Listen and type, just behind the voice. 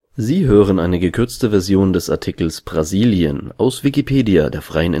Sie hören eine gekürzte Version des Artikels Brasilien, aus Wikipedia, der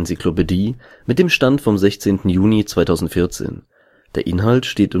freien Enzyklopädie. Mit dem Stand vom Der Inhalt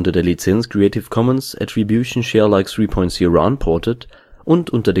steht unter der Lizenz Creative Commons Attribution Share Alike 3 Punkt 0 Unported und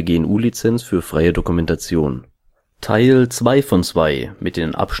unter der GNU Lizenz für freie Dokumentation. Teil 2 von 2 mit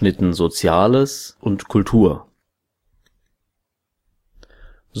den Abschnitten Soziales und Kultur.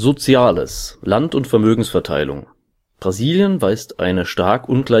 Soziales: Land - und Vermögensverteilung. Brasilien weist eine stark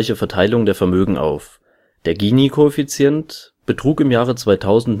ungleiche Verteilung der Vermögen auf. Der Gini-Koeffizient betrug im Jahre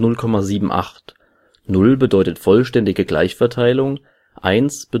 2000 0,78. 0 bedeutet vollständige Gleichverteilung,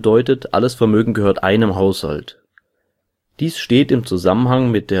 1 bedeutet, alles Vermögen gehört einem Haushalt. Dies steht im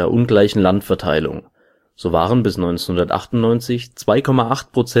Zusammenhang mit der ungleichen Landverteilung. So waren bis 1998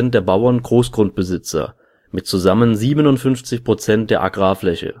 2,8% der Bauern Großgrundbesitzer mit zusammen 57% der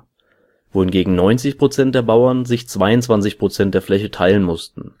Agrarfläche, wohingegen 90% der Bauern sich 22% der Fläche teilen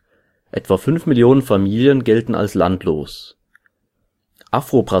mussten. Etwa 5 Millionen Familien gelten als landlos.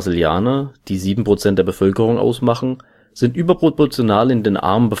 Afro-Brasilianer, die 7% der Bevölkerung ausmachen, sind überproportional in den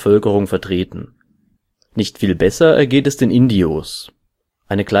armen Bevölkerungen vertreten. Nicht viel besser ergeht es den Indios.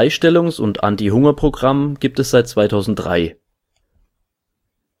 Ein Gleichstellungs- und Anti-Hunger-Programm gibt es seit 2003.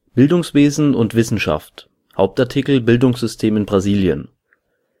 Bildungswesen und Wissenschaft. Hauptartikel: Bildungssystem in Brasilien.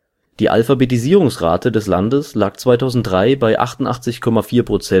 Die Alphabetisierungsrate des Landes lag 2003 bei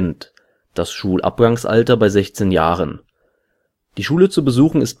 88,4%, das Schulabgangsalter bei 16 Jahren. Die Schule zu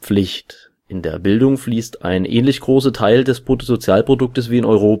besuchen ist Pflicht. In der Bildung fließt ein ähnlich großer Teil des Bruttosozialproduktes wie in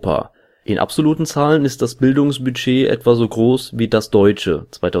Europa. In absoluten Zahlen ist das Bildungsbudget etwa so groß wie das deutsche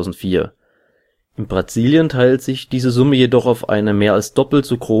 2004. In Brasilien teilt sich diese Summe jedoch auf eine mehr als doppelt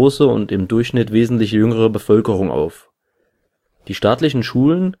so große und im Durchschnitt wesentlich jüngere Bevölkerung auf. Die staatlichen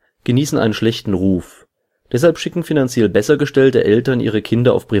Schulen genießen einen schlechten Ruf. Deshalb schicken finanziell besser gestellte Eltern ihre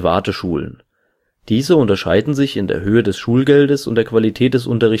Kinder auf private Schulen. Diese unterscheiden sich in der Höhe des Schulgeldes und der Qualität des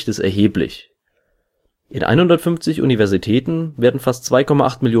Unterrichtes erheblich. In 150 Universitäten werden fast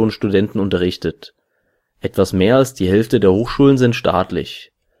 2,8 Millionen Studenten unterrichtet. Etwas mehr als die Hälfte der Hochschulen sind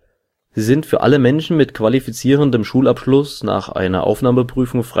staatlich. Sie sind für alle Menschen mit qualifizierendem Schulabschluss nach einer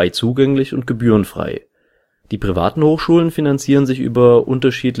Aufnahmeprüfung frei zugänglich und gebührenfrei. Die privaten Hochschulen finanzieren sich über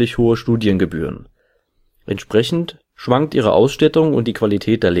unterschiedlich hohe Studiengebühren. Entsprechend schwankt ihre Ausstattung und die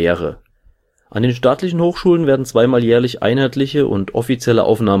Qualität der Lehre. An den staatlichen Hochschulen werden zweimal jährlich einheitliche und offizielle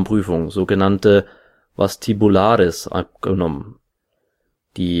Aufnahmeprüfungen, sogenannte Vestibulares, abgenommen.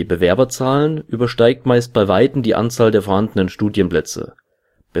 Die Bewerberzahlen übersteigt meist bei weitem die Anzahl der vorhandenen Studienplätze.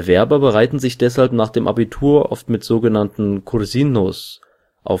 Bewerber bereiten sich deshalb nach dem Abitur oft mit sogenannten Cursinhos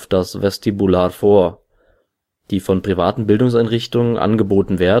auf das Vestibular vor, die von privaten Bildungseinrichtungen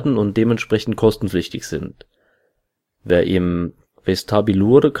angeboten werden und dementsprechend kostenpflichtig sind. Wer im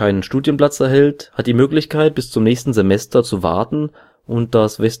Vestibular keinen Studienplatz erhält, hat die Möglichkeit, bis zum nächsten Semester zu warten und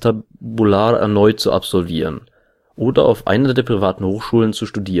das Vestibular erneut zu absolvieren oder auf einer der privaten Hochschulen zu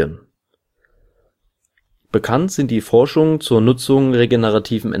studieren. Bekannt sind die Forschungen zur Nutzung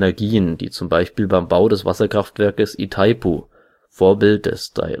regenerativen Energien, die zum Beispiel beim Bau des Wasserkraftwerkes Itaipu, Vorbild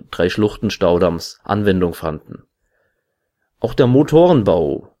des Drei-Schluchten-Staudamms, Anwendung fanden. Auch der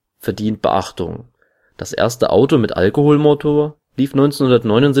Motorenbau verdient Beachtung. Das erste Auto mit Alkoholmotor lief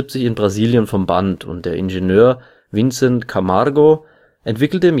 1979 in Brasilien vom Band und der Ingenieur Vincent Camargo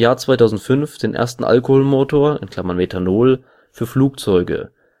entwickelte im Jahr 2005 den ersten Alkoholmotor (Methanol) für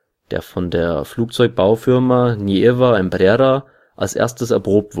Flugzeuge, der von der Flugzeugbaufirma Nieva Embraer als erstes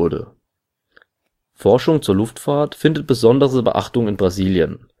erprobt wurde. Forschung zur Luftfahrt findet besondere Beachtung in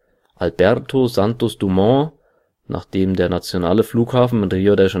Brasilien. Alberto Santos Dumont, nach dem der nationale Flughafen in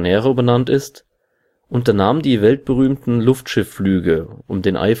Rio de Janeiro benannt ist, unternahm die weltberühmten Luftschiffflüge um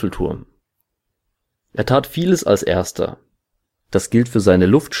den Eiffelturm. Er tat vieles als erster. Das gilt für seine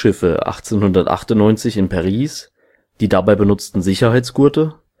Luftschiffe 1898 in Paris, die dabei benutzten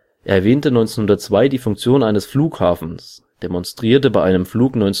Sicherheitsgurte. Er erwähnte 1902 die Funktion eines Flughafens, demonstrierte bei einem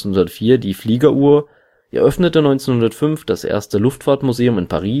Flug 1904 die Fliegeruhr, eröffnete 1905 das erste Luftfahrtmuseum in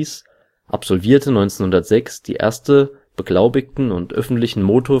Paris, absolvierte 1906 die ersten beglaubigten und öffentlichen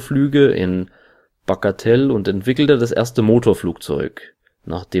Motorflüge in Bagatelle und entwickelte das erste Motorflugzeug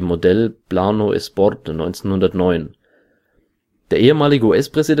nach dem Modell Plano Esporte 1909. Der ehemalige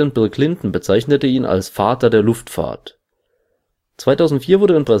US-Präsident Bill Clinton bezeichnete ihn als Vater der Luftfahrt. 2004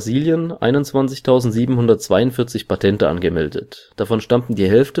 wurde in Brasilien 21.742 Patente angemeldet, davon stammten die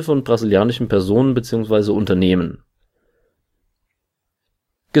Hälfte von brasilianischen Personen bzw. Unternehmen.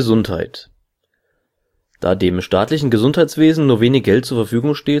 Gesundheit. Da dem staatlichen Gesundheitswesen nur wenig Geld zur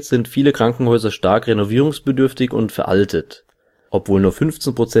Verfügung steht, sind viele Krankenhäuser stark renovierungsbedürftig und veraltet. Obwohl nur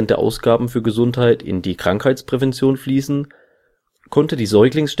 15% der Ausgaben für Gesundheit in die Krankheitsprävention fließen, konnte die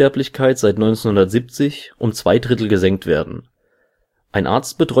Säuglingssterblichkeit seit 1970 um 2/3 gesenkt werden. Ein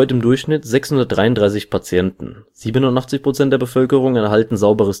Arzt betreut im Durchschnitt 633 Patienten, 87% der Bevölkerung erhalten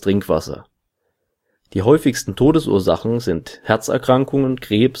sauberes Trinkwasser. Die häufigsten Todesursachen sind Herzerkrankungen,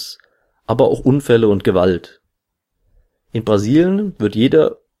 Krebs, aber auch Unfälle und Gewalt. In Brasilien wird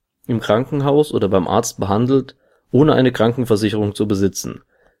jeder im Krankenhaus oder beim Arzt behandelt, ohne eine Krankenversicherung zu besitzen.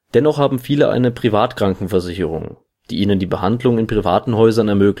 Dennoch haben viele eine Privatkrankenversicherung, die ihnen die Behandlung in privaten Häusern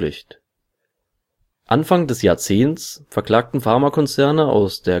ermöglicht. Anfang des Jahrzehnts verklagten Pharmakonzerne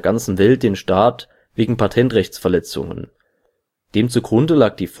aus der ganzen Welt den Staat wegen Patentrechtsverletzungen. Dem zugrunde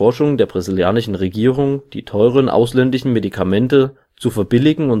lag die Forschung der brasilianischen Regierung, die teuren ausländischen Medikamente zu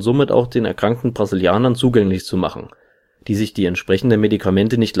verbilligen und somit auch den erkrankten Brasilianern zugänglich zu machen, die sich die entsprechenden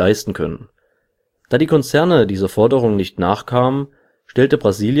Medikamente nicht leisten können. Da die Konzerne dieser Forderung nicht nachkamen, stellte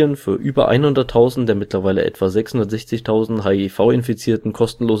Brasilien für über 100.000 der mittlerweile etwa 660.000 HIV-Infizierten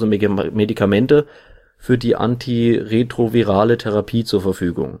kostenlose Medikamente für die antiretrovirale Therapie zur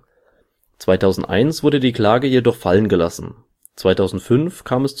Verfügung. 2001 wurde die Klage jedoch fallen gelassen. 2005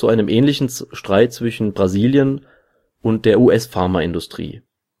 kam es zu einem ähnlichen Streit zwischen Brasilien und der US-Pharmaindustrie.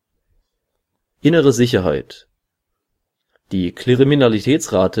 Innere Sicherheit. Die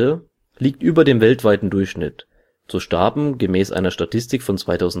Kriminalitätsrate liegt über dem weltweiten Durchschnitt. So starben, gemäß einer Statistik von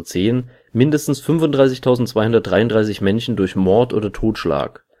 2010, mindestens 35.233 Menschen durch Mord oder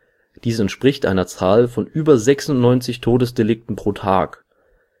Totschlag. Dies entspricht einer Zahl von über 96 Todesdelikten pro Tag.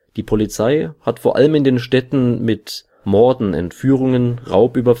 Die Polizei hat vor allem in den Städten mit Morden, Entführungen,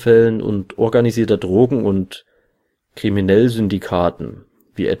 Raubüberfällen und organisierter Drogen- und Kriminellsyndikaten,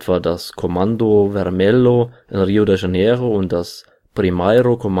 wie etwa das Comando Vermelho in Rio de Janeiro und das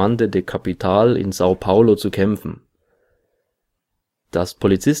Primeiro Comando de Capital in São Paulo zu kämpfen. Das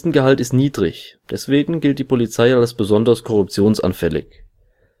Polizistengehalt ist niedrig, deswegen gilt die Polizei als besonders korruptionsanfällig.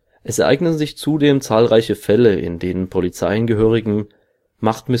 Es ereignen sich zudem zahlreiche Fälle, in denen Polizeiangehörigen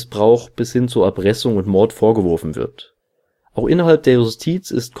Machtmissbrauch bis hin zur Erpressung und Mord vorgeworfen wird. Auch innerhalb der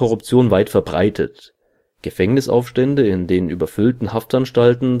Justiz ist Korruption weit verbreitet. Gefängnisaufstände in den überfüllten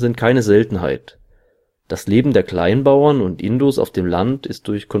Haftanstalten sind keine Seltenheit. Das Leben der Kleinbauern und Indos auf dem Land ist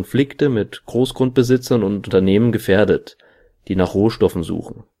durch Konflikte mit Großgrundbesitzern und Unternehmen gefährdet, die nach Rohstoffen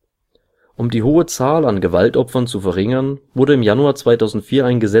suchen. Um die hohe Zahl an Gewaltopfern zu verringern, wurde im Januar 2004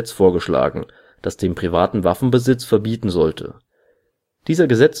 ein Gesetz vorgeschlagen, das den privaten Waffenbesitz verbieten sollte. Dieser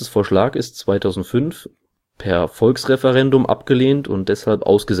Gesetzesvorschlag ist 2005 per Volksreferendum abgelehnt und deshalb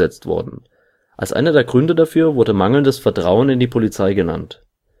ausgesetzt worden. Als einer der Gründe dafür wurde mangelndes Vertrauen in die Polizei genannt.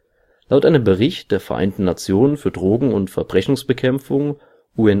 Laut einem Bericht der Vereinten Nationen für Drogen- und Verbrechensbekämpfung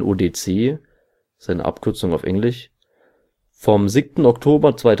 (UNODC), seine Abkürzung auf Englisch, vom 7.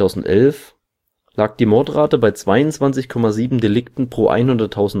 Oktober 2011 lag die Mordrate bei 22,7 Delikten pro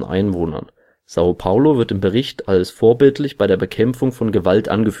 100.000 Einwohnern. São Paulo wird im Bericht als vorbildlich bei der Bekämpfung von Gewalt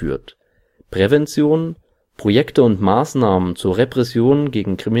angeführt. Prävention, Projekte und Maßnahmen zur Repression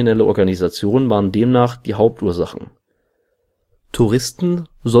gegen kriminelle Organisationen waren demnach die Hauptursachen. Touristen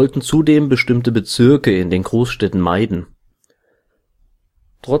sollten zudem bestimmte Bezirke in den Großstädten meiden.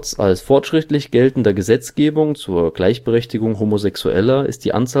 Trotz als fortschrittlich geltender Gesetzgebung zur Gleichberechtigung Homosexueller ist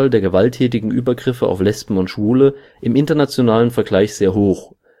die Anzahl der gewalttätigen Übergriffe auf Lesben und Schwule im internationalen Vergleich sehr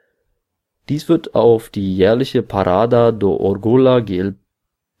hoch. Dies wird auf die jährliche Parada do Orgulho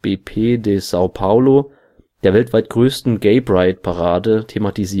GLBP de São Paulo, der weltweit größten Gay Pride Parade,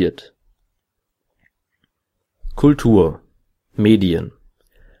 thematisiert. Kultur. Medien.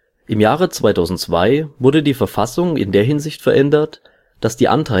 Im Jahre 2002 wurde die Verfassung in der Hinsicht verändert, dass die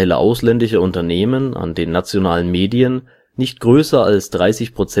Anteile ausländischer Unternehmen an den nationalen Medien nicht größer als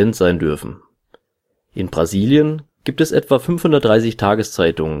 30% sein dürfen. In Brasilien gibt es etwa 530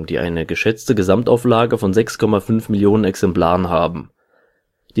 Tageszeitungen, die eine geschätzte Gesamtauflage von 6,5 Millionen Exemplaren haben.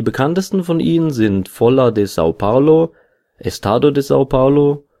 Die bekanntesten von ihnen sind Folha de São Paulo, Estado de São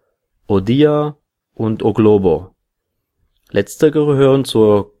Paulo, O Dia und O Globo. Letztere gehören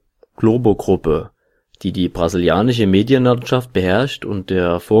zur Globo-Gruppe, die die brasilianische Medienlandschaft beherrscht und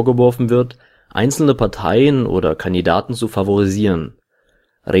der vorgeworfen wird, einzelne Parteien oder Kandidaten zu favorisieren.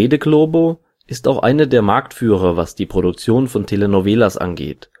 Rede Globo ist auch eine der Marktführer, was die Produktion von Telenovelas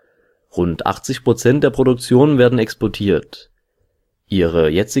angeht. Rund 80% der Produktionen werden exportiert. Ihre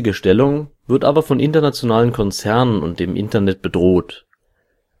jetzige Stellung wird aber von internationalen Konzernen und dem Internet bedroht.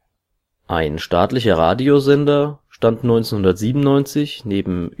 Ein staatlicher Radiosender stand 1997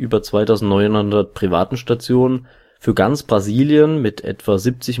 neben über 2.900 privaten Stationen für ganz Brasilien mit etwa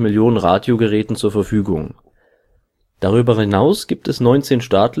 70 Millionen Radiogeräten zur Verfügung. Darüber hinaus gibt es 19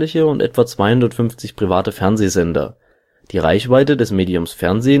 staatliche und etwa 250 private Fernsehsender. Die Reichweite des Mediums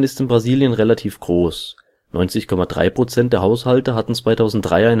Fernsehen ist in Brasilien relativ groß. 90,3% der Haushalte hatten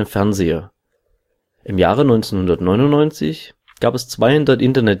 2003 einen Fernseher. Im Jahre 1999 gab es 200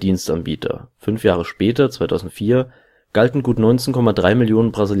 Internetdienstanbieter. 5 Jahre später, 2004, galten gut 19,3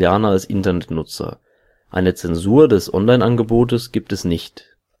 Millionen Brasilianer als Internetnutzer. Eine Zensur des Online-Angebotes gibt es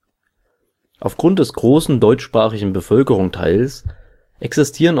nicht. Aufgrund des großen deutschsprachigen Bevölkerungsteils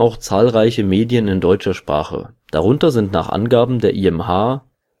existieren auch zahlreiche Medien in deutscher Sprache. Darunter sind nach Angaben der IMH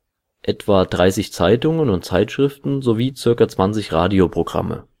etwa 30 Zeitungen und Zeitschriften sowie ca. 20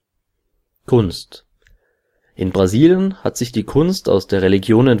 Radioprogramme. Kunst. In Brasilien hat sich die Kunst aus der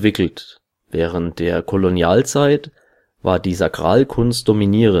Religion entwickelt. Während der Kolonialzeit war die Sakralkunst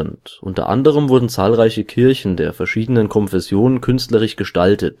dominierend. Unter anderem wurden zahlreiche Kirchen der verschiedenen Konfessionen künstlerisch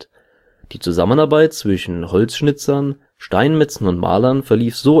gestaltet. Die Zusammenarbeit zwischen Holzschnitzern, Steinmetzen und Malern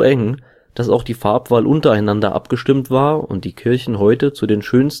verlief so eng, dass auch die Farbwahl untereinander abgestimmt war und die Kirchen heute zu den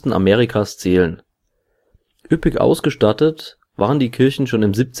schönsten Amerikas zählen. Üppig ausgestattet waren die Kirchen schon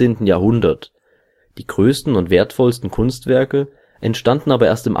im 17. Jahrhundert. Die größten und wertvollsten Kunstwerke entstanden aber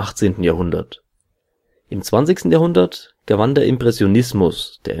erst im 18. Jahrhundert. Im 20. Jahrhundert gewann der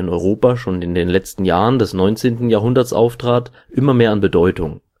Impressionismus, der in Europa schon in den letzten Jahren des 19. Jahrhunderts auftrat, immer mehr an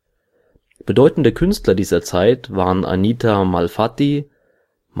Bedeutung. Bedeutende Künstler dieser Zeit waren Anita Malfatti,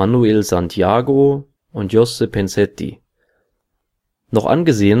 Manuel Santiago und Josse Pensetti. Noch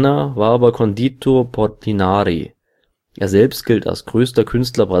angesehener war aber Conditor Portinari. Er selbst gilt als größter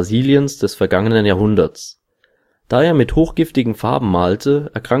Künstler Brasiliens des vergangenen Jahrhunderts. Da er mit hochgiftigen Farben malte,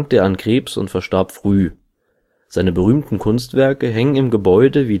 erkrankte er an Krebs und verstarb früh. Seine berühmten Kunstwerke hängen im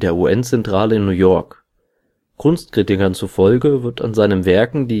Gebäude wie der UN-Zentrale in New York. Kunstkritikern zufolge wird an seinen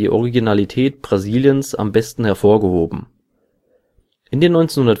Werken die Originalität Brasiliens am besten hervorgehoben. In den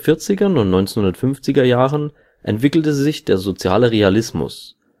 1940er und 1950er Jahren entwickelte sich der soziale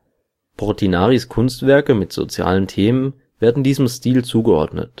Realismus. Portinaris Kunstwerke mit sozialen Themen werden diesem Stil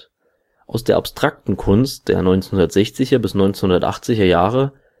zugeordnet. Aus der abstrakten Kunst der 1960er bis 1980er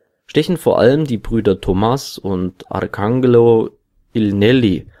Jahre stechen vor allem die Brüder Tomás und Arcangelo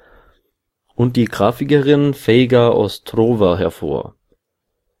Ilnelli und die Grafikerin Feiga Ostrova hervor.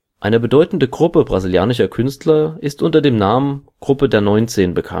 Eine bedeutende Gruppe brasilianischer Künstler ist unter dem Namen Gruppe der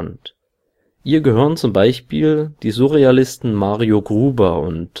 19 bekannt. Ihr gehören zum Beispiel die Surrealisten Mario Gruber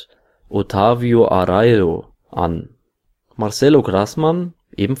und Otávio Arraijo an. Marcelo Grassmann,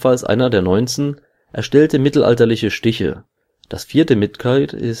 ebenfalls einer der 19, erstellte mittelalterliche Stiche. Das 4.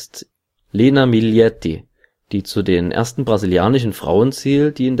 Mitglied ist Lena Miglietti, die zu den ersten brasilianischen Frauen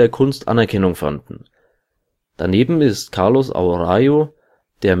zählt, die in der Kunst Anerkennung fanden. Daneben ist Carlos Araujo,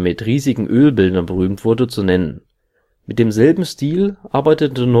 der mit riesigen Ölbildern berühmt wurde, zu nennen. Mit demselben Stil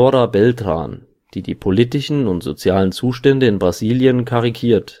arbeitete Nora Beltrán, die die politischen und sozialen Zustände in Brasilien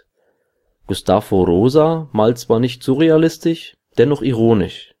karikiert. Gustavo Rosa malt zwar nicht surrealistisch, dennoch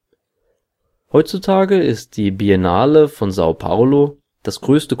ironisch. Heutzutage ist die Biennale von São Paulo das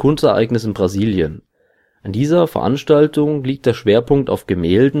größte Kunstereignis in Brasilien. An dieser Veranstaltung liegt der Schwerpunkt auf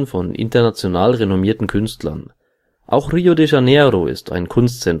Gemälden von international renommierten Künstlern. Auch Rio de Janeiro ist ein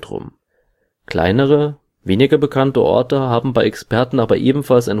Kunstzentrum. Kleinere, weniger bekannte Orte haben bei Experten aber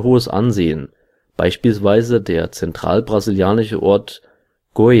ebenfalls ein hohes Ansehen, beispielsweise der zentralbrasilianische Ort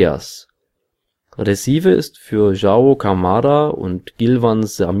Goiás. Recife ist für João Câmara und Gilvan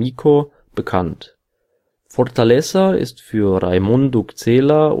Samico bekannt. Fortaleza ist für Raimundo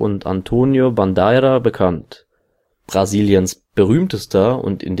Xela und Antonio Bandeira bekannt. Brasiliens berühmtester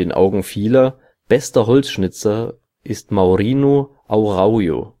und in den Augen vieler bester Holzschnitzer ist Maurino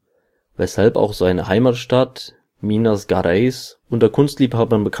Araujo, weshalb auch seine Heimatstadt Minas Gerais unter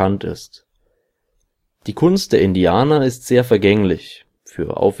Kunstliebhabern bekannt ist. Die Kunst der Indianer ist sehr vergänglich.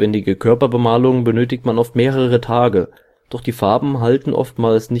 Für aufwendige Körperbemalungen benötigt man oft mehrere Tage, doch die Farben halten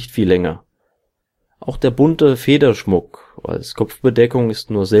oftmals nicht viel länger. Auch der bunte Federschmuck als Kopfbedeckung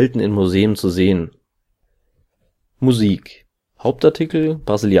ist nur selten in Museen zu sehen. Musik. Hauptartikel: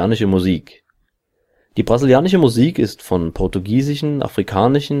 Brasilianische Musik. Die brasilianische Musik ist von portugiesischen,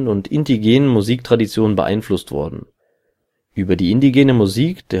 afrikanischen und indigenen Musiktraditionen beeinflusst worden. Über die indigene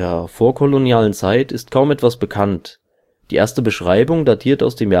Musik der vorkolonialen Zeit ist kaum etwas bekannt. Die erste Beschreibung datiert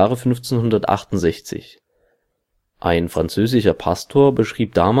aus dem Jahre 1568. Ein französischer Pastor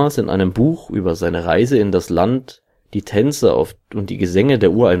beschrieb damals in einem Buch über seine Reise in das Land die Tänze und die Gesänge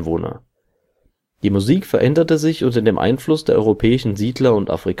der Ureinwohner. Die Musik veränderte sich unter dem Einfluss der europäischen Siedler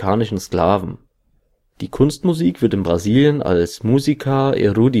und afrikanischen Sklaven. Die Kunstmusik wird in Brasilien als Musica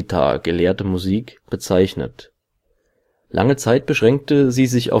erudita (gelehrte Musik) bezeichnet. Lange Zeit beschränkte sie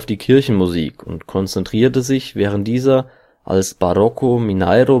sich auf die Kirchenmusik und konzentrierte sich während dieser als Barroco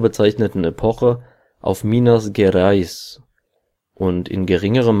Mineiro bezeichneten Epoche auf Minas Gerais und in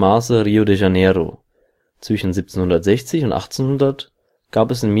geringerem Maße Rio de Janeiro. Zwischen 1760 und 1800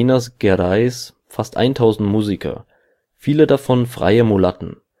 gab es in Minas Gerais fast 1000 Musiker, viele davon freie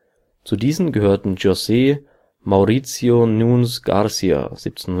Mulatten. Zu diesen gehörten José Mauricio Nunes Garcia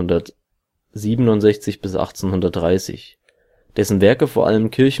 (1767 – 1830), dessen Werke vor allem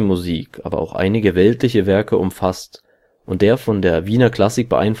Kirchenmusik, aber auch einige weltliche Werke umfasst und der von der Wiener Klassik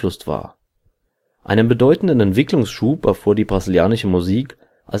beeinflusst war. Einen bedeutenden Entwicklungsschub erfuhr die brasilianische Musik,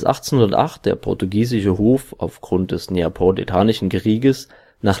 als 1808 der portugiesische Hof aufgrund des Neapolitanischen Krieges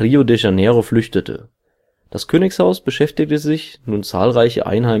nach Rio de Janeiro flüchtete. Das Königshaus beschäftigte sich nun zahlreiche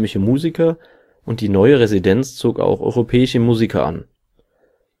einheimische Musiker und die neue Residenz zog auch europäische Musiker an.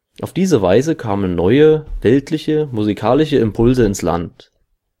 Auf diese Weise kamen neue, weltliche, musikalische Impulse ins Land.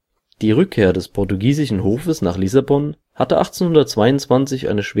 Die Rückkehr des portugiesischen Hofes nach Lissabon hatte 1822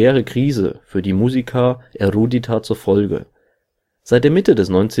 eine schwere Krise für die Musica erudita zur Folge. Seit der Mitte des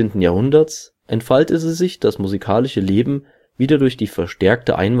 19. Jahrhunderts entfaltete sich das musikalische Leben wieder durch die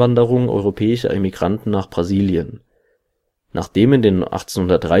verstärkte Einwanderung europäischer Immigranten nach Brasilien. Nachdem in den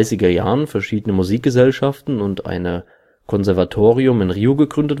 1830er Jahren verschiedene Musikgesellschaften und ein Konservatorium in Rio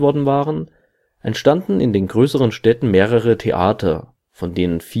gegründet worden waren, entstanden in den größeren Städten mehrere Theater, von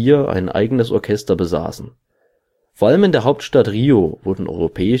denen 4 ein eigenes Orchester besaßen. Vor allem in der Hauptstadt Rio wurden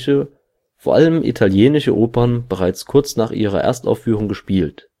europäische, vor allem italienische Opern bereits kurz nach ihrer Erstaufführung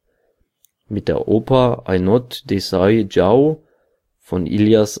gespielt. Mit der Oper A Noite de São João von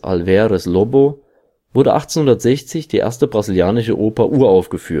Ilhas Alvares Lobo wurde 1860 die erste brasilianische Oper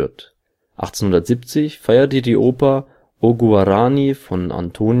uraufgeführt. 1870 feierte die Oper O Guarani von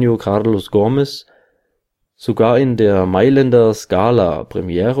Antônio Carlos Gomes sogar in der Mailänder Scala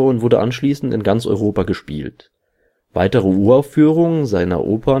Premiere und wurde anschließend in ganz Europa gespielt. Weitere Uraufführungen seiner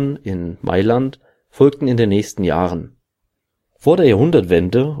Opern in Mailand folgten in den nächsten Jahren. Vor der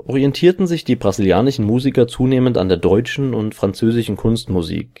Jahrhundertwende orientierten sich die brasilianischen Musiker zunehmend an der deutschen und französischen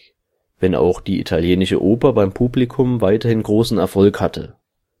Kunstmusik, wenn auch die italienische Oper beim Publikum weiterhin großen Erfolg hatte.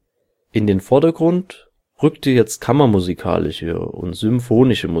 In den Vordergrund rückte jetzt kammermusikalische und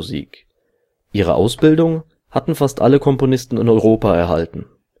symphonische Musik. Ihre Ausbildung hatten fast alle Komponisten in Europa erhalten.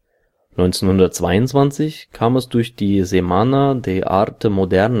 1922 kam es durch die Semana de Arte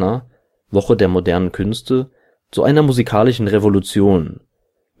Moderna (Woche der modernen Künste) zu einer musikalischen Revolution.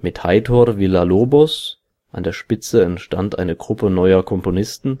 Mit Heitor Villa-Lobos an der Spitze entstand eine Gruppe neuer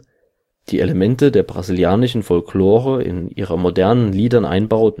Komponisten, die Elemente der brasilianischen Folklore in ihre modernen Liedern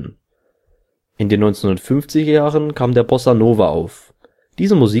einbauten. In den 1950er Jahren kam der Bossa Nova auf.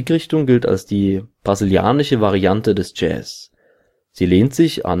 Diese Musikrichtung gilt als die brasilianische Variante des Jazz. Sie lehnt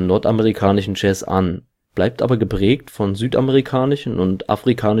sich an nordamerikanischen Jazz an, bleibt aber geprägt von südamerikanischen und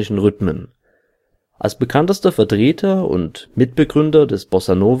afrikanischen Rhythmen. Als bekanntester Vertreter und Mitbegründer des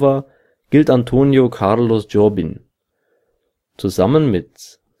Bossa Nova gilt Antônio Carlos Jobim. Zusammen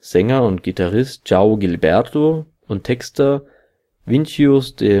mit Sänger und Gitarrist João Gilberto und Texter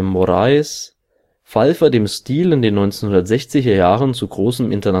Vinícius de Moraes verhalf er dem Stil in den 1960er Jahren zu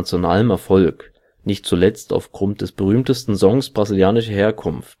großem internationalem Erfolg, nicht zuletzt aufgrund des berühmtesten Songs brasilianischer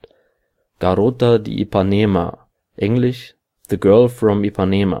Herkunft, Garota de Ipanema (englisch The Girl from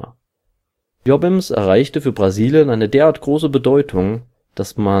Ipanema). Jobim erreichte für Brasilien eine derart große Bedeutung,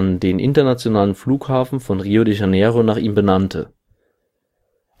 dass man den internationalen Flughafen von Rio de Janeiro nach ihm benannte.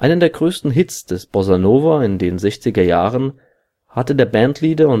 Einen der größten Hits des Bossa Nova in den 60er Jahren hatte der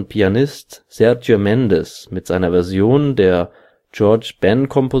Bandleader und Pianist Sérgio Mendes mit seiner Version der Jorge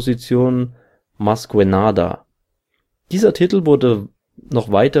Ben-Komposition Mas que Nada. Dieser Titel wurde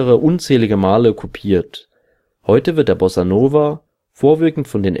noch weitere unzählige Male kopiert. Heute wird der Bossa Nova vorwiegend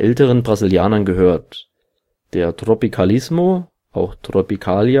von den älteren Brasilianern gehört. Der Tropicalismo, auch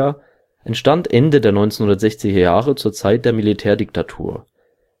Tropicalia, entstand Ende der 1960er Jahre zur Zeit der Militärdiktatur.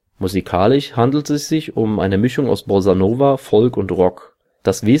 Musikalisch handelt es sich um eine Mischung aus Bossa Nova, Folk und Rock.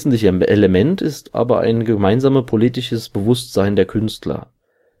 Das wesentliche Element ist aber ein gemeinsames politisches Bewusstsein der Künstler.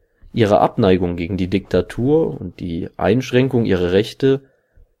 Ihre Abneigung gegen die Diktatur und die Einschränkung ihrer Rechte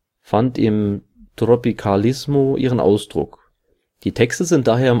fand im Tropicalismo ihren Ausdruck. Die Texte sind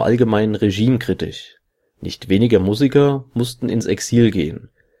daher im Allgemeinen regimekritisch. Nicht weniger Musiker mussten ins Exil gehen.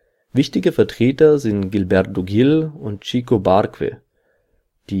 Wichtige Vertreter sind Gilberto Gil und Chico Buarque,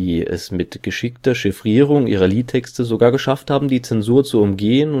 die es mit geschickter Chiffrierung ihrer Liedtexte sogar geschafft haben, die Zensur zu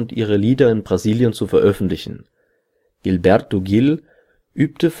umgehen und ihre Lieder in Brasilien zu veröffentlichen. Gilberto Gil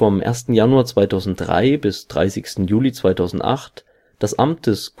übte vom 1. Januar 2003 bis 30. Juli 2008 das Amt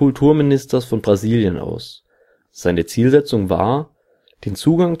des Kulturministers von Brasilien aus. Seine Zielsetzung war, den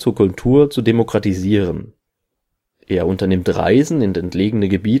Zugang zur Kultur zu demokratisieren. Er unternimmt Reisen in entlegene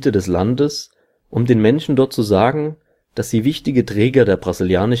Gebiete des Landes, um den Menschen dort zu sagen, dass sie wichtige Träger der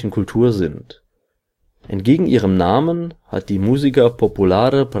brasilianischen Kultur sind. Entgegen ihrem Namen hat die Música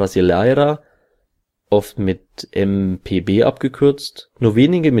Popular Brasileira, oft mit MPB abgekürzt, nur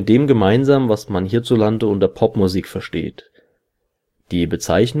wenige mit dem gemeinsam, was man hierzulande unter Popmusik versteht. Die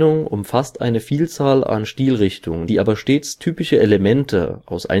Bezeichnung umfasst eine Vielzahl an Stilrichtungen, die aber stets typische Elemente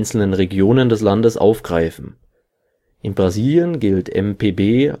aus einzelnen Regionen des Landes aufgreifen. In Brasilien gilt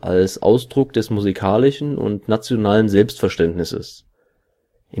MPB als Ausdruck des musikalischen und nationalen Selbstverständnisses.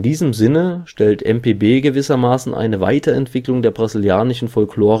 In diesem Sinne stellt MPB gewissermaßen eine Weiterentwicklung der brasilianischen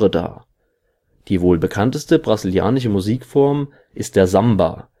Folklore dar. Die wohl bekannteste brasilianische Musikform ist der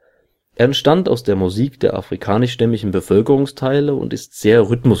Samba. Er entstand aus der Musik der afrikanischstämmigen Bevölkerungsteile und ist sehr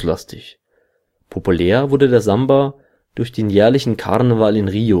rhythmuslastig. Populär wurde der Samba durch den jährlichen Karneval in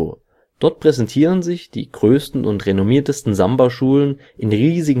Rio. Dort präsentieren sich die größten und renommiertesten Samba-Schulen in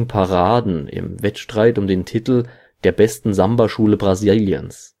riesigen Paraden im Wettstreit um den Titel der besten Samba-Schule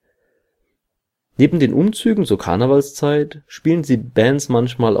Brasiliens. Neben den Umzügen zur Karnevalszeit spielen die Bands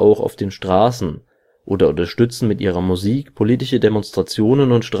manchmal auch auf den Straßen oder unterstützen mit ihrer Musik politische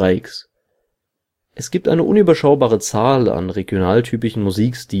Demonstrationen und Streiks. Es gibt eine unüberschaubare Zahl an regionaltypischen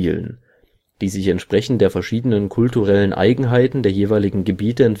Musikstilen, die sich entsprechend der verschiedenen kulturellen Eigenheiten der jeweiligen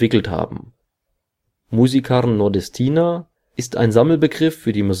Gebiete entwickelt haben. Música nordestina ist ein Sammelbegriff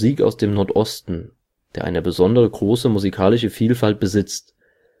für die Musik aus dem Nordosten, der eine besondere große musikalische Vielfalt besitzt.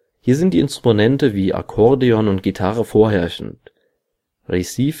 Hier sind die Instrumente wie Akkordeon und Gitarre vorherrschend.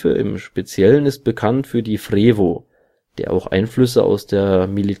 Recife im Speziellen ist bekannt für die Frevo, der auch Einflüsse aus der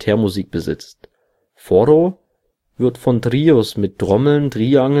Militärmusik besitzt. Forró wird von Trios mit Trommeln,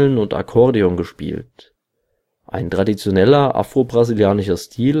 Triangeln und Akkordeon gespielt. Ein traditioneller afro-brasilianischer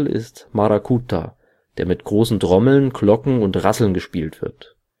Stil ist Maracuta, der mit großen Trommeln, Glocken und Rasseln gespielt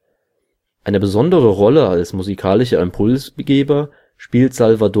wird. Eine besondere Rolle als musikalischer Impulsgeber spielt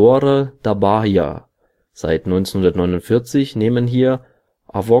Salvador da Bahia. Seit 1949 nehmen hier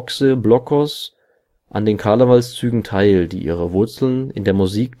Avoxe Blocos an den Karnevalszügen teil, die ihre Wurzeln in der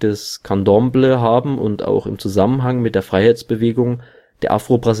Musik des Candomblé haben und auch im Zusammenhang mit der Freiheitsbewegung der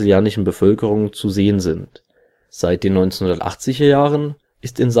afro-brasilianischen Bevölkerung zu sehen sind. Seit den 1980er Jahren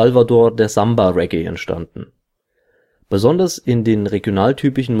ist in Salvador der Samba-Reggae entstanden. Besonders in den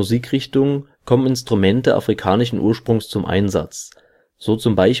regionaltypischen Musikrichtungen kommen Instrumente afrikanischen Ursprungs zum Einsatz, so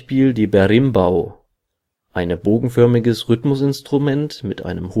zum Beispiel die Berimbau, ein bogenförmiges Rhythmusinstrument mit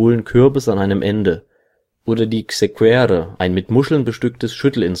einem hohlen Kürbis an einem Ende, oder die Xequere, ein mit Muscheln bestücktes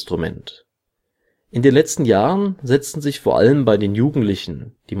Schüttelinstrument. In den letzten Jahren setzten sich vor allem bei den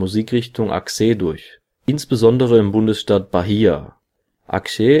Jugendlichen die Musikrichtung Axé durch, insbesondere im Bundesstaat Bahia.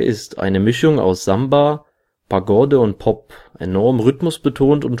 Axé ist eine Mischung aus Samba, Pagode und Pop, enorm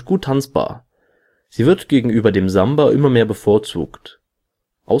rhythmusbetont und gut tanzbar. Sie wird gegenüber dem Samba immer mehr bevorzugt,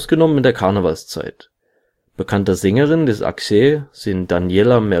 ausgenommen in der Karnevalszeit. Bekannte Sängerinnen des Axé sind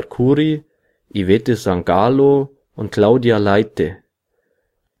Daniela Mercury, Ivete Sangalo und Claudia Leite.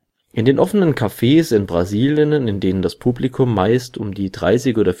 In den offenen Cafés in Brasilien, in denen das Publikum meist um die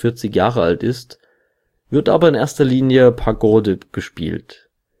 30 oder 40 Jahre alt ist, wird aber in erster Linie Pagode gespielt.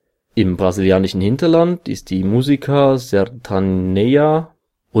 Im brasilianischen Hinterland ist die Música sertaneja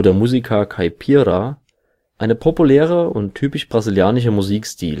oder Música caipira eine populäre und typisch brasilianischer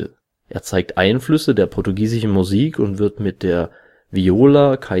Musikstil. Er zeigt Einflüsse der portugiesischen Musik und wird mit der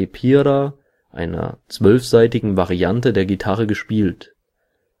Viola caipira, einer 12-saitigen Variante der Gitarre, gespielt.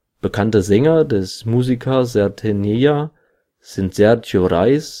 Bekannte Sänger des Música sertaneja sind Sérgio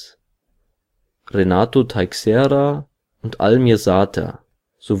Reis, Renato Teixeira und Almir Sater,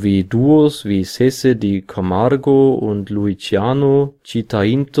 sowie Duos wie Zezé de Camargo und Luciano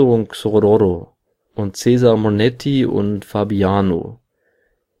Chitainto und Xororo und César Monetti und Fabiano.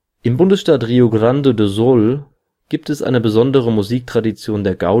 Im Bundesstaat Rio Grande do Sul gibt es eine besondere Musiktradition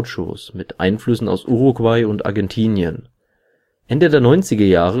der Gauchos mit Einflüssen aus Uruguay und Argentinien. Ende der 90er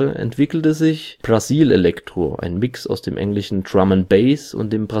Jahre entwickelte sich Brasil Electro, ein Mix aus dem englischen Drum and Bass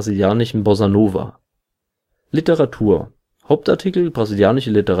und dem brasilianischen Bossa Nova. Literatur: Hauptartikel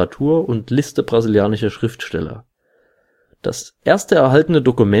brasilianische Literatur und Liste brasilianischer Schriftsteller. Das erste erhaltene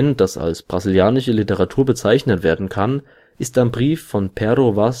Dokument, das als brasilianische Literatur bezeichnet werden kann, ist ein Brief von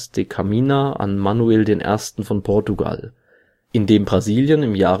Pero Vaz de Caminha an Manuel I. von Portugal, in dem Brasilien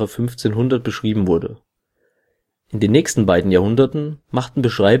im Jahre 1500 beschrieben wurde. In den nächsten beiden Jahrhunderten machten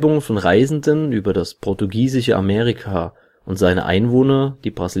Beschreibungen von Reisenden über das portugiesische Amerika und seine Einwohner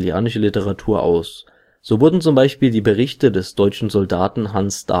die brasilianische Literatur aus. So wurden zum Beispiel die Berichte des deutschen Soldaten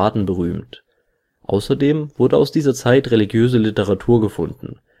Hans Staden berühmt. Außerdem wurde aus dieser Zeit religiöse Literatur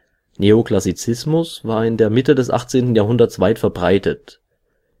gefunden. Neoklassizismus war in der Mitte des 18. Jahrhunderts weit verbreitet.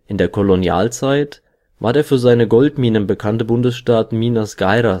 In der Kolonialzeit war der für seine Goldminen bekannte Bundesstaat Minas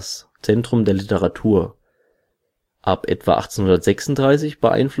Gerais Zentrum der Literatur. Ab etwa 1836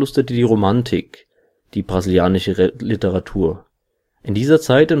 beeinflusste die Romantik die brasilianische Literatur. In dieser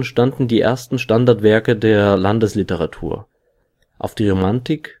Zeit entstanden die ersten Standardwerke der Landesliteratur. Auf die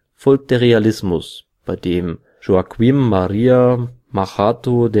Romantik folgt der Realismus, bei dem Joaquim Maria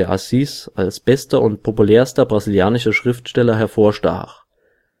Machado de Assis als bester und populärster brasilianischer Schriftsteller hervorstach.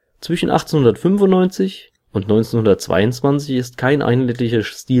 Zwischen 1895 und 1922 ist kein einheitlicher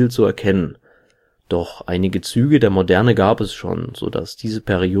Stil zu erkennen, doch einige Züge der Moderne gab es schon, so dass diese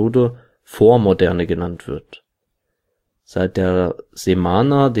Periode Vormoderne genannt wird. Seit der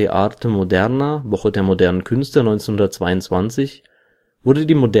Semana de Arte Moderna (Woche der modernen Künste) 1922 wurde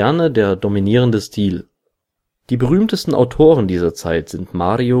die Moderne der dominierende Stil. Die berühmtesten Autoren dieser Zeit sind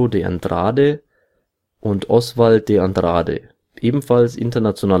Mário de Andrade und Oswald de Andrade. Ebenfalls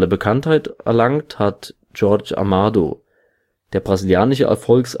internationale Bekanntheit erlangt hat Jorge Amado. Der brasilianische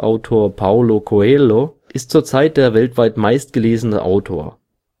Erfolgsautor Paulo Coelho ist zurzeit der weltweit meistgelesene Autor.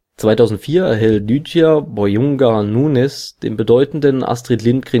 2004 erhält Lydia Boyunga Nunes den bedeutenden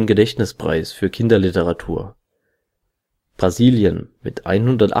Astrid-Lindgren-Gedächtnispreis für Kinderliteratur. Brasilien mit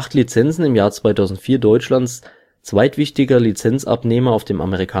 108 Lizenzen im Jahr 2004 Deutschlands zweitwichtiger Lizenzabnehmer auf dem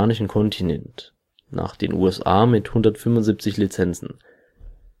amerikanischen Kontinent, nach den USA mit 175 Lizenzen.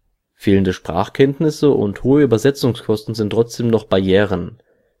 Fehlende Sprachkenntnisse und hohe Übersetzungskosten sind trotzdem noch Barrieren.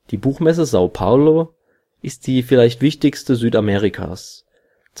 Die Buchmesse São Paulo ist die vielleicht wichtigste Südamerikas.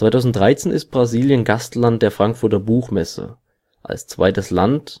 2013 ist Brasilien Gastland der Frankfurter Buchmesse, als zweites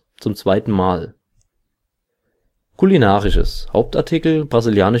Land zum zweiten Mal. Kulinarisches Hauptartikel: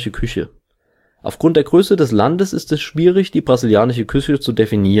 brasilianische Küche. Aufgrund der Größe des Landes ist es schwierig, die brasilianische Küche zu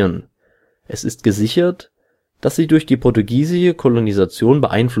definieren. Es ist gesichert, dass sie durch die portugiesische Kolonisation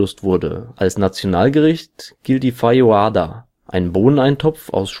beeinflusst wurde. Als Nationalgericht gilt die Feijoada, ein Bohneneintopf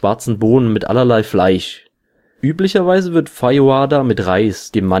aus schwarzen Bohnen mit allerlei Fleisch. Üblicherweise wird Feijoada mit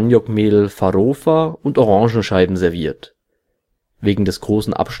Reis, dem Maniokmehl Farofa und Orangenscheiben serviert. Wegen des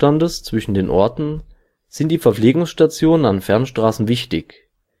großen Abstandes zwischen den Orten sind die Verpflegungsstationen an Fernstraßen wichtig.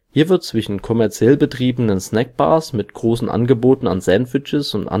 Hier wird zwischen kommerziell betriebenen Snackbars mit großen Angeboten an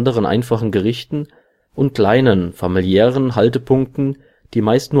Sandwiches und anderen einfachen Gerichten und kleinen, familiären Haltepunkten, die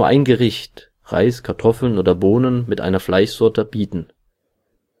meist nur ein Gericht (Reis, Kartoffeln oder Bohnen) mit einer Fleischsorte bieten.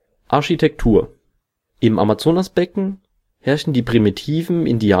 Architektur. Im Amazonasbecken herrschen die primitiven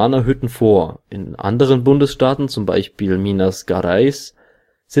Indianerhütten vor, in anderen Bundesstaaten, zum Beispiel Minas Gerais,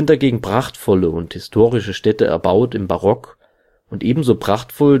 sind dagegen prachtvolle und historische Städte erbaut im Barock und ebenso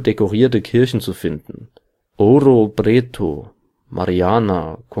prachtvoll dekorierte Kirchen zu finden (Ouro Preto,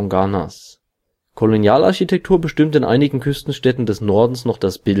 Mariana, Conganas). Kolonialarchitektur bestimmt in einigen Küstenstädten des Nordens noch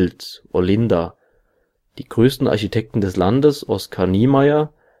das Bild (Olinda). Die größten Architekten des Landes, Oscar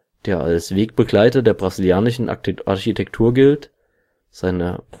Niemeyer, der als Wegbegleiter der brasilianischen Architektur gilt,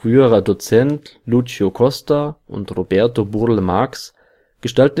 sein früherer Dozent Lúcio Costa und Roberto Burle Marx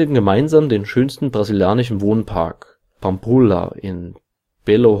gestalteten gemeinsam den schönsten brasilianischen Wohnpark, Pampulha in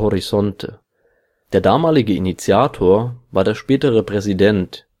Belo Horizonte. Der damalige Initiator war der spätere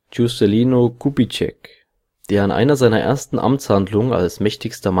Präsident Juscelino Kubitschek, der in einer seiner ersten Amtshandlungen als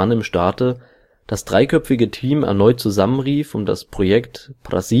mächtigster Mann im Staate das dreiköpfige Team erneut zusammenrief, um das Projekt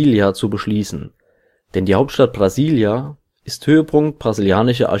Brasília zu beschließen. Denn die Hauptstadt Brasilia ist Höhepunkt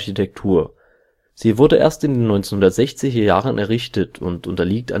brasilianischer Architektur. Sie wurde erst in den 1960er Jahren errichtet und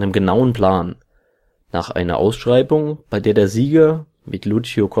unterliegt einem genauen Plan. Nach einer Ausschreibung, bei der der Sieger mit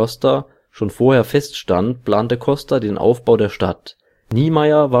Lúcio Costa schon vorher feststand, plante Costa den Aufbau der Stadt.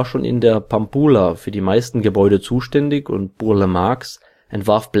 Niemeyer war schon in der Pampulha für die meisten Gebäude zuständig und Burle Marx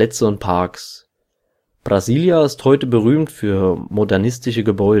entwarf Plätze und Parks. Brasilia ist heute berühmt für modernistische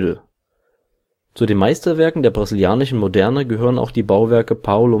Gebäude. Zu den Meisterwerken der brasilianischen Moderne gehören auch die Bauwerke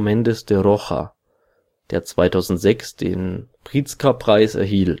Paulo Mendes de Rocha, der 2006 den Pritzker-Preis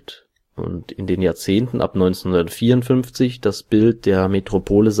erhielt und in den Jahrzehnten ab 1954 das Bild der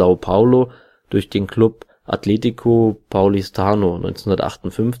Metropole São Paulo durch den Club Atlético Paulistano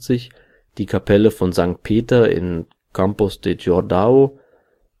 1958, die Kapelle von St. Peter in Campos de Jordão,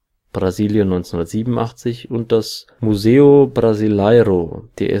 Brasilien 1987 und das Museu Brasileiro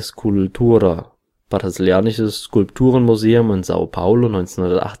de Escultura brasilianisches Skulpturenmuseum in São Paulo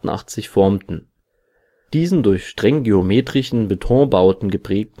 1988 formten. Diesen durch streng geometrischen Betonbauten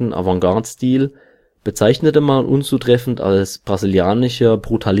geprägten Avantgarde-Stil bezeichnete man unzutreffend als brasilianischer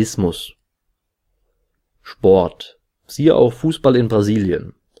Brutalismus. Sport. Siehe auch Fußball in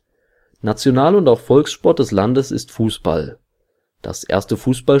Brasilien. National - und auch Volkssport des Landes ist Fußball. Das erste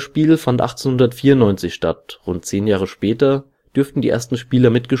Fußballspiel fand 1894 statt, rund 10 Jahre später dürften die ersten Spieler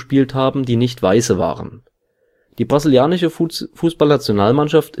mitgespielt haben, die nicht Weiße waren. Die brasilianische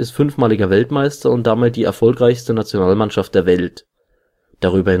Fußballnationalmannschaft ist 5-maliger Weltmeister und damit die erfolgreichste Nationalmannschaft der Welt.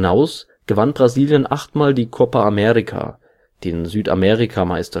 Darüber hinaus gewann Brasilien 8-mal die Copa América, den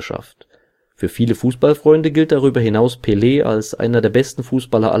Südamerikameisterschaft. Für viele Fußballfreunde gilt darüber hinaus Pelé als einer der besten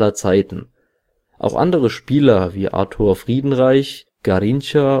Fußballer aller Zeiten. Auch andere Spieler wie Arthur Friedenreich,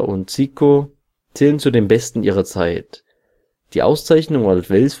 Garrincha und Zico zählen zu den Besten ihrer Zeit. Die Auszeichnung als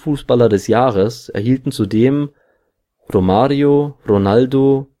Weltfußballer des Jahres erhielten zudem Romário,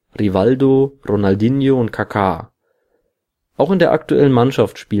 Ronaldo, Rivaldo, Ronaldinho und Kaká. Auch in der aktuellen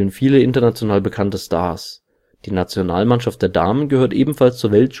Mannschaft spielen viele international bekannte Stars. Die Nationalmannschaft der Damen gehört ebenfalls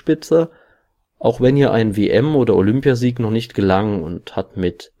zur Weltspitze, auch wenn ihr ein WM - oder Olympiasieg noch nicht gelang, und hat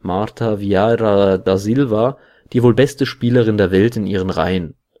mit Marta Vieira da Silva die wohl beste Spielerin der Welt in ihren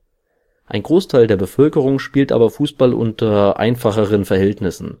Reihen. Ein Großteil der Bevölkerung spielt aber Fußball unter einfacheren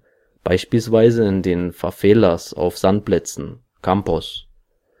Verhältnissen, beispielsweise in den Favelas auf Sandplätzen (Campos).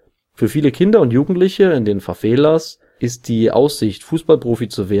 Für viele Kinder und Jugendliche in den Favelas ist die Aussicht, Fußballprofi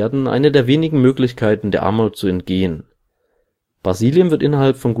zu werden, eine der wenigen Möglichkeiten, der Armut zu entgehen. Brasilien wird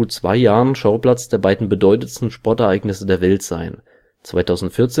innerhalb von gut 2 Jahren Schauplatz der beiden bedeutendsten Sportereignisse der Welt sein.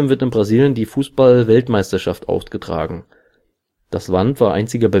 2014 wird in Brasilien die Fußball-Weltmeisterschaft ausgetragen. Das Land war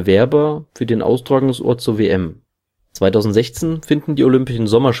einziger Bewerber für den Austragungsort zur WM. 2016 finden die Olympischen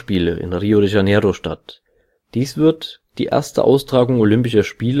Sommerspiele in Rio de Janeiro statt. Dies wird die erste Austragung Olympischer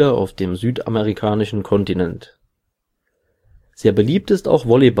Spiele auf dem südamerikanischen Kontinent. Sehr beliebt ist auch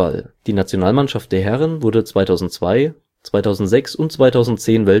Volleyball. Die Nationalmannschaft der Herren wurde 2002, 2006 und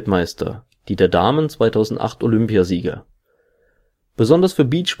 2010 Weltmeister, die der Damen 2008 Olympiasieger. Besonders für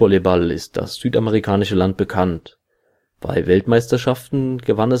Beachvolleyball ist das südamerikanische Land bekannt. Bei Weltmeisterschaften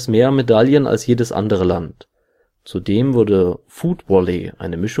gewann es mehr Medaillen als jedes andere Land. Zudem wurde Footvolley,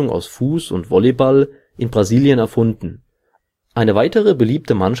 eine Mischung aus Fuß - und Volleyball, in Brasilien erfunden. Eine weitere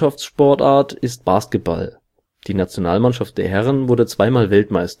beliebte Mannschaftssportart ist Basketball. Die Nationalmannschaft der Herren wurde 2-mal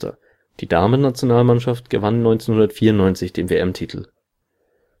Weltmeister. Die Damen-Nationalmannschaft gewann 1994 den WM-Titel.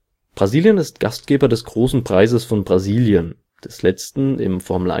 Brasilien ist Gastgeber des Großen Preises von Brasilien, des letzten im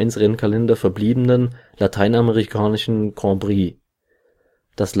Formel-1-Rennkalender verbliebenen lateinamerikanischen Grand Prix.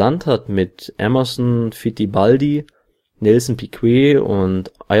 Das Land hat mit Emerson Fittipaldi, Nelson Piquet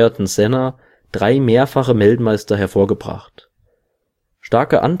und Ayrton Senna 3 mehrfache Weltmeister hervorgebracht.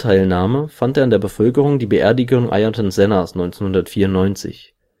 Starke Anteilnahme fand an der Bevölkerung die Beerdigung Ayrton Sennas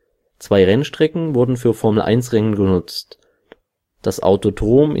 1994. 2 Rennstrecken wurden für Formel-1-Rennen genutzt: das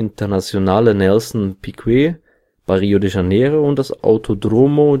Autódromo Internacional Nelson Piquet bei Rio de Janeiro und das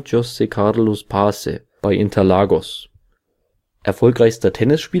Autódromo José Carlos Pace bei Interlagos. Erfolgreichster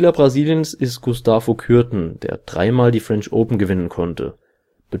Tennisspieler Brasiliens ist Gustavo Kuerten, der 3-mal die French Open gewinnen konnte.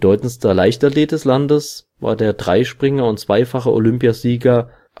 Bedeutendster Leichtathlet des Landes war der Dreispringer und zweifache Olympiasieger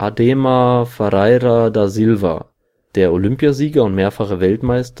Ademar Ferreira da Silva. Der Olympiasieger und mehrfache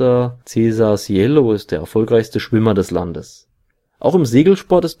Weltmeister César Cielo ist der erfolgreichste Schwimmer des Landes. Auch im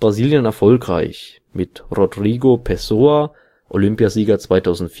Segelsport ist Brasilien erfolgreich, mit Rodrigo Pessoa, Olympiasieger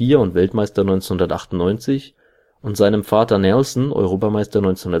 2004 und Weltmeister 1998, und seinem Vater Nelson, Europameister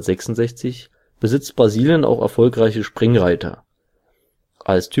 1966, besitzt Brasilien auch erfolgreiche Springreiter.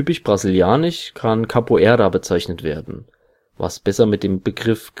 Als typisch brasilianisch kann Capoeira bezeichnet werden, was besser mit dem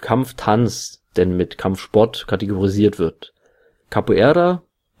Begriff Kampftanz denn mit Kampfsport kategorisiert wird. Capoeira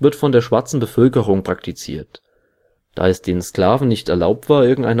wird von der schwarzen Bevölkerung praktiziert. Da es den Sklaven nicht erlaubt war,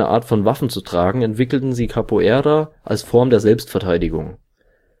 irgendeine Art von Waffen zu tragen, entwickelten sie Capoeira als Form der Selbstverteidigung.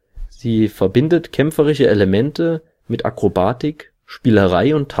 Sie verbindet kämpferische Elemente mit Akrobatik,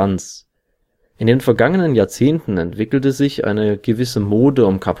 Spielerei und Tanz. In den vergangenen Jahrzehnten entwickelte sich eine gewisse Mode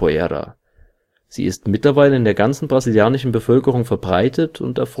um Capoeira. Sie ist mittlerweile in der ganzen brasilianischen Bevölkerung verbreitet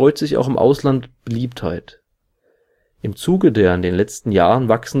und erfreut sich auch im Ausland Beliebtheit. Im Zuge der in den letzten Jahren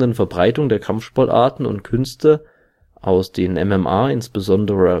wachsenden Verbreitung der Kampfsportarten und Künste aus den MMA,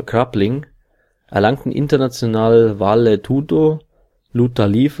 insbesondere Grappling, erlangten international Vale Tudo, Luta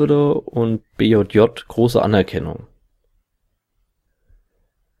Livre und BJJ große Anerkennung.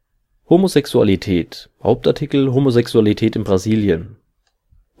 Homosexualität. Hauptartikel: Homosexualität in Brasilien.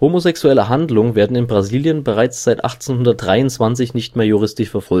 Homosexuelle Handlungen werden in Brasilien bereits seit 1823 nicht mehr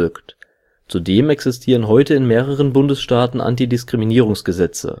juristisch verfolgt. Zudem existieren heute in mehreren Bundesstaaten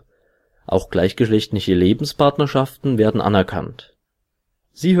Antidiskriminierungsgesetze. Auch gleichgeschlechtliche Lebenspartnerschaften werden anerkannt.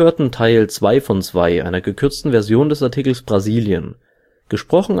 Sie hörten Teil 2 von 2 einer gekürzten Version des Artikels Brasilien,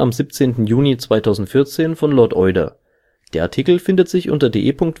 gesprochen am 17. Juni 2014 von Lord Euder. Der Artikel findet sich unter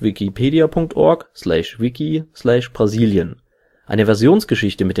de.wikipedia.org/wiki/Brasilien. Eine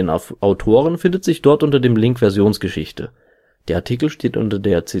Versionsgeschichte mit den Autoren findet sich dort unter dem Link Versionsgeschichte. Der Artikel steht unter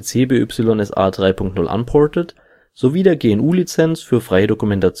der CC BY SA 3.0 Unported sowie der GNU-Lizenz für freie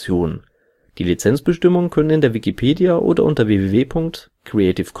Dokumentation. Die Lizenzbestimmungen können in der Wikipedia oder unter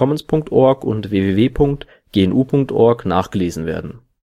www.creativecommons.org und www.gnu.org nachgelesen werden